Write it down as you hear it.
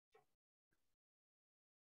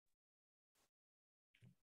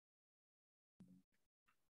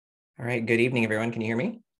All right, good evening, everyone. Can you hear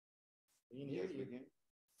me? We can hear you again.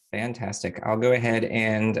 Fantastic. I'll go ahead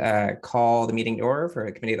and call the meeting to order for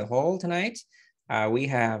a committee of the whole tonight. We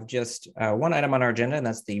have just one item on our agenda, and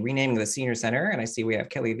that's the renaming of the senior center. And I see we have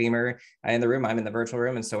Kelly Beamer in the room. I'm in the virtual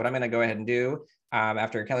room. And so what I'm going to go ahead and do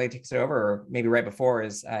after Kelly takes it over, or maybe right before,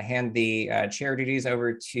 is hand the chair duties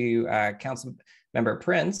over to Council Member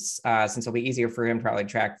Prince, since it'll be easier for him to probably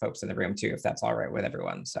track folks in the room too, if that's all right with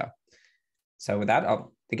everyone. So with that,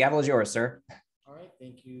 the gavel is yours, sir. All right,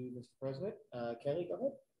 thank you, Mr. President. Kelly, go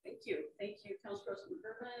ahead. Thank you, Council President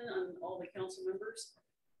Renton and all the council members.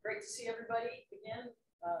 Great to see everybody again.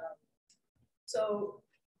 So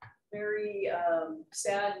very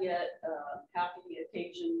sad yet happy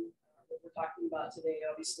occasion that we're talking about today.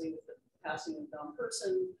 Obviously, with the passing of Don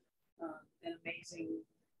Person, an amazing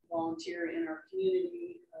volunteer in our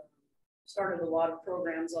community. Started a lot of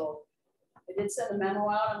programs. I did send a memo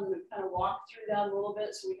out. I'm going to kind of walk through that a little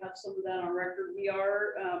bit so we have some of that on record. We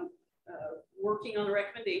are working on a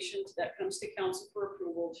recommendation that comes to council for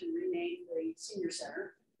approval to rename the senior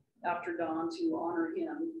center after Don, to honor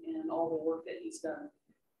him and all the work that he's done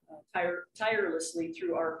tirelessly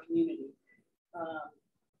through our community.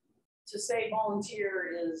 To say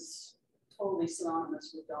volunteer is totally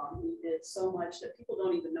synonymous with Don. He did so much that people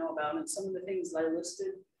don't even know about, and some of the things that I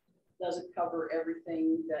listed doesn't cover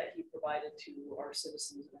everything that he provided to our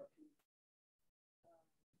citizens.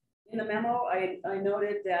 In the memo, I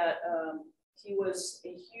noted that he was a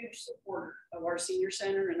huge supporter of our senior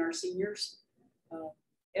center and our seniors.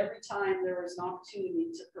 Every time there was an opportunity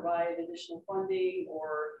to provide additional funding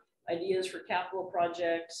or ideas for capital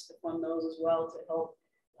projects, to fund those as well to help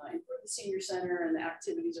improve the senior center and the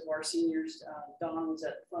activities of our seniors, Don was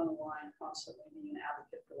at the front of the line, constantly being an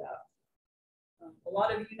advocate for that. A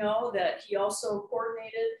lot of you know that he also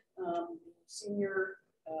coordinated the Senior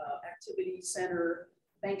Activity Center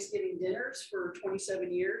Thanksgiving dinners for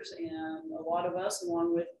 27 years. And a lot of us,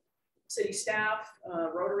 along with city staff,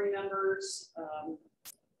 Rotary members,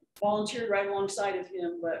 volunteered right alongside of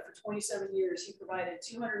him. But for 27 years, he provided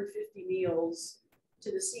 250 meals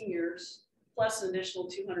to the seniors, plus an additional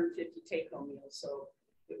 250 take-home meals. So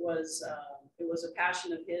it was a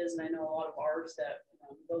passion of his, and I know a lot of ours that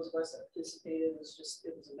those of us that participated, it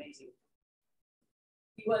was amazing.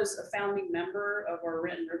 He was a founding member of our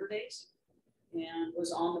Renton River Days and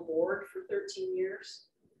was on the board for 13 years,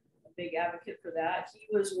 a big advocate for that. He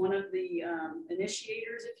was one of the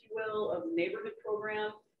initiators, if you will, of the neighborhood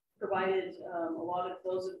program, provided a lot of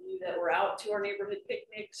those of you that were out to our neighborhood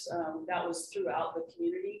picnics, that was throughout the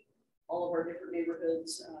community, all of our different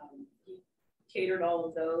neighborhoods. He catered all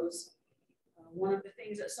of those. One of the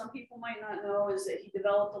things that some people might not know is that he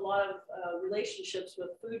developed a lot of relationships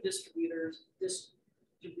with food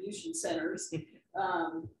distribution centers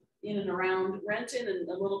in and around Renton and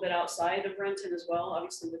a little bit outside of Renton as well.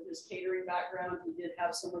 Obviously, with his catering background, he did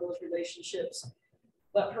have some of those relationships,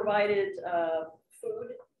 but provided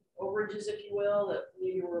food overages, if you will, that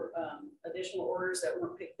maybe were additional orders that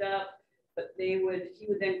weren't picked up. But he would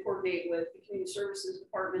then coordinate with the community services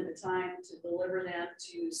department at the time to deliver them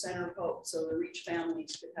to Center of Hope, so the Reach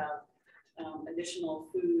families could have additional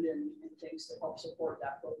food and things to help support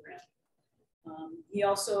that program. He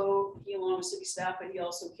along with city staff, but he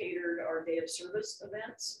also catered our day of service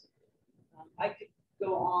events. I could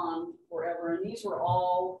go on forever, and these were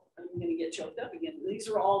all, I'm going to get choked up again, these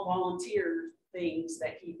are all volunteer things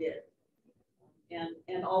that he did.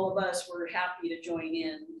 And all of us were happy to join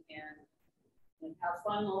in and have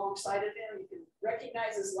fun alongside of him. You can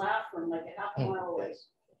recognize his laugh from like a half a mile away.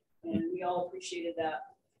 And we all appreciated that.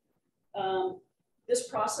 This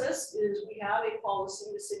process is, we have a policy,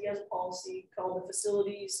 the city has a policy called the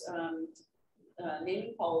facilities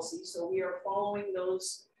naming policy. So we are following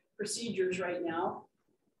those procedures right now,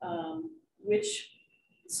 which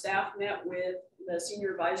staff met with the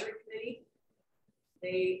senior advisory committee.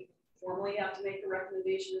 They formally have to make a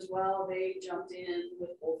recommendation as well. They jumped in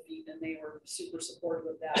with both feet and they were super supportive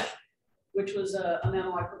of that, which was a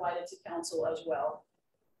memo I provided to council as well.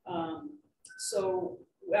 So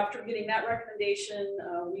after getting that recommendation,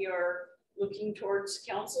 we are looking towards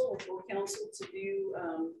council to do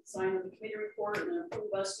sign of the committee report and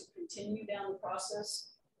approve us to continue down the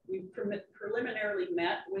process. We preliminarily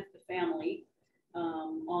met with the family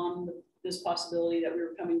on this possibility that we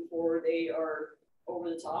were coming forward. They are over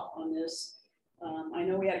the top on this. I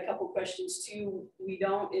know we had a couple questions too. We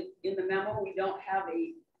don't, in the memo, we don't have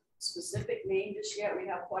a specific name just yet. We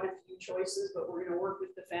have quite a few choices, but we're going to work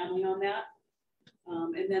with the family on that.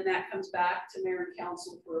 And then that comes back to mayor and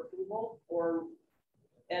council for approval or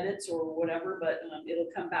edits or whatever, but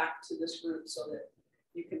it'll come back to this group so that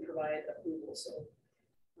you can provide approval. So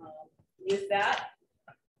With that,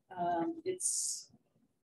 it's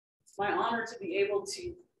my honor to be able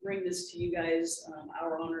to bring this to you guys,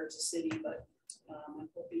 our honor as a city, but I'm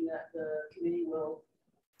hoping that the committee will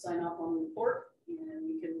sign off on the report and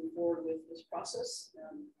we can move forward with this process.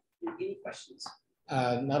 Any questions?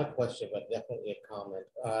 Not a question, but definitely a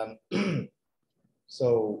comment.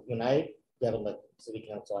 So when I got elected to city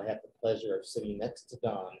council, I had the pleasure of sitting next to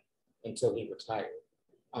Don until he retired,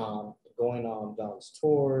 going on Don's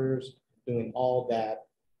tours, doing all that.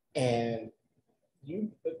 And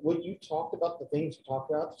when you talked about the things you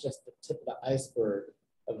talked about, it's just the tip of the iceberg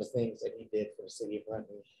of the things that he did for the city of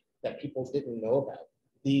Renton that people didn't know about.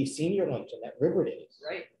 The senior luncheon at River Days,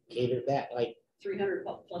 right, catered that, like 300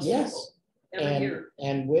 plus yes. people every year.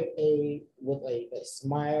 And with a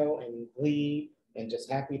smile and glee and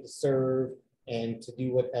just happy to serve and to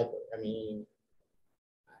do whatever. I mean,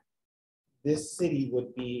 this city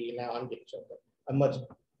would be, now I'm getting choked up, a much,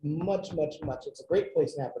 it's a great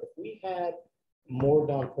place now, but if we had more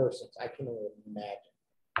Don persons, I can only imagine.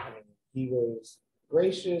 I mean, he was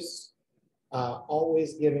gracious,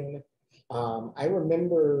 always giving. I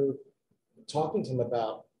remember talking to him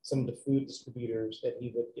about some of the food distributors that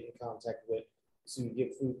he would get in contact with to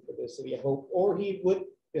give food for the city of Hope, or he would,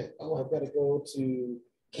 oh, I've got to go to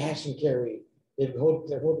cash and carry. They're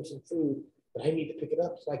holding some food, but I need to pick it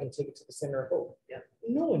up so I can take it to the center of Hope. Yeah.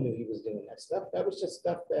 No one knew he was doing that stuff. That was just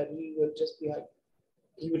stuff that he would just be like,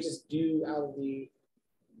 he would just do out of the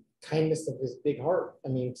kindness of his big heart. I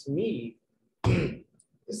mean, to me,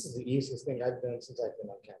 this is the easiest thing I've done since I've been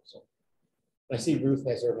on council. I see Ruth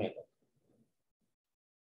has her hand up.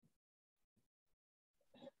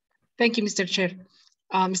 Thank you, Mr. Chair.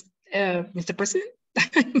 Mr. President,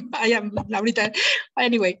 I am Laurita.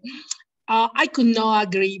 Anyway, I could not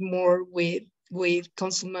agree more with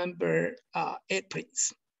Councilmember Ed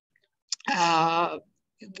Prince.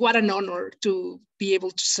 What an honor to be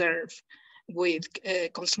able to serve with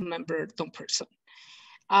Councilmember Don Person.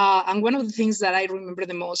 And one of the things that I remember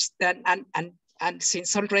the most, and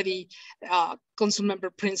since already Councilmember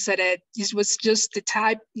Prince said it, this was just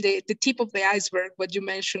the tip of the iceberg, what you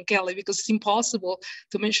mentioned, Kelly, because it's impossible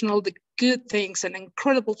to mention all the good things and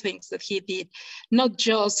incredible things that he did, not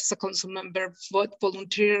just as a council member, but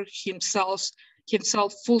volunteer himself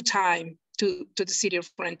full-time to the city of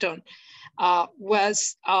Renton.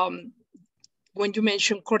 Was when you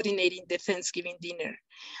mentioned coordinating the Thanksgiving dinner.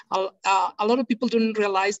 A lot of people don't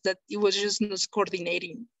realize that it was just not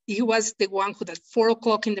coordinating. He was the one who at 4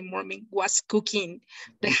 o'clock in the morning was cooking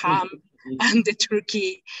the ham and the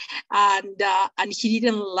turkey, and he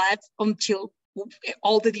didn't leave until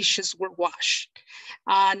all the dishes were washed.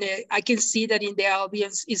 And I can see that in the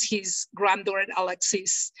audience is his granddaughter,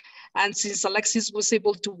 Alexis. And since Alexis was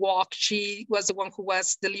able to walk, she was the one who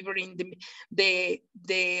was delivering the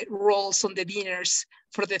rolls on the dinners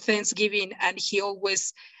for the Thanksgiving. And he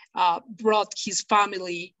always brought his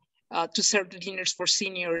family to serve the dinners for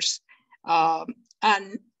seniors.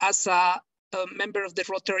 And as a member of the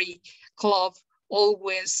Rotary Club,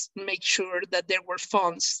 always make sure that there were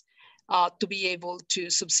funds to be able to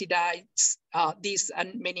subsidize these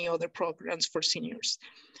and many other programs for seniors.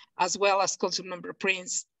 As well as Councilmember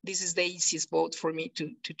Prince, this is the easiest vote for me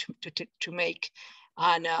to make.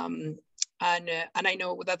 And I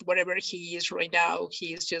know that wherever he is right now,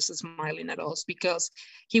 he is just smiling at us because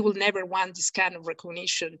he will never want this kind of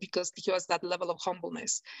recognition because he has that level of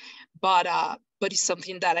humbleness. But it's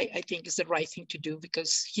something that I think is the right thing to do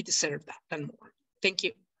because he deserved that and more. Thank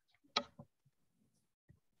you.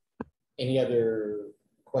 Any other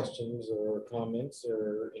questions or comments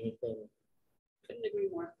or anything? Couldn't agree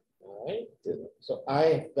more. All right, so I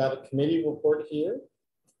have got a committee report here.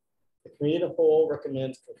 The committee of the whole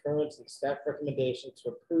recommends concurrence and staff recommendation to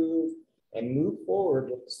approve and move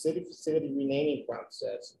forward with the city facility renaming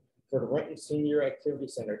process for the Renton Senior Activity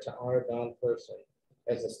Center to honor Don Person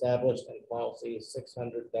as established in policy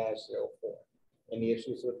 600-04. Any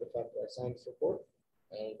issues with the fact that I signed this report?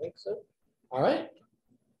 I don't think so. All right.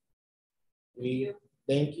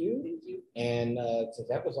 Thank you. And since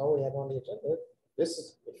that was all we had on the agenda, this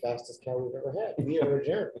is the fastest count we've ever had. We are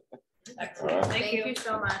adjourned. Excellent. Thank you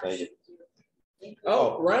so much. Thank you.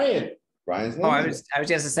 Oh, Ryan. Ryan's Oh, I was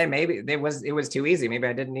just to say maybe it was too easy. Maybe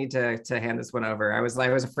I didn't need to hand this one over. I was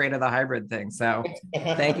afraid of the hybrid thing. So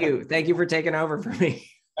thank you for taking over for me.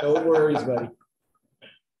 No worries, buddy.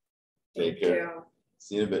 Take care.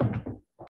 See you in a bit.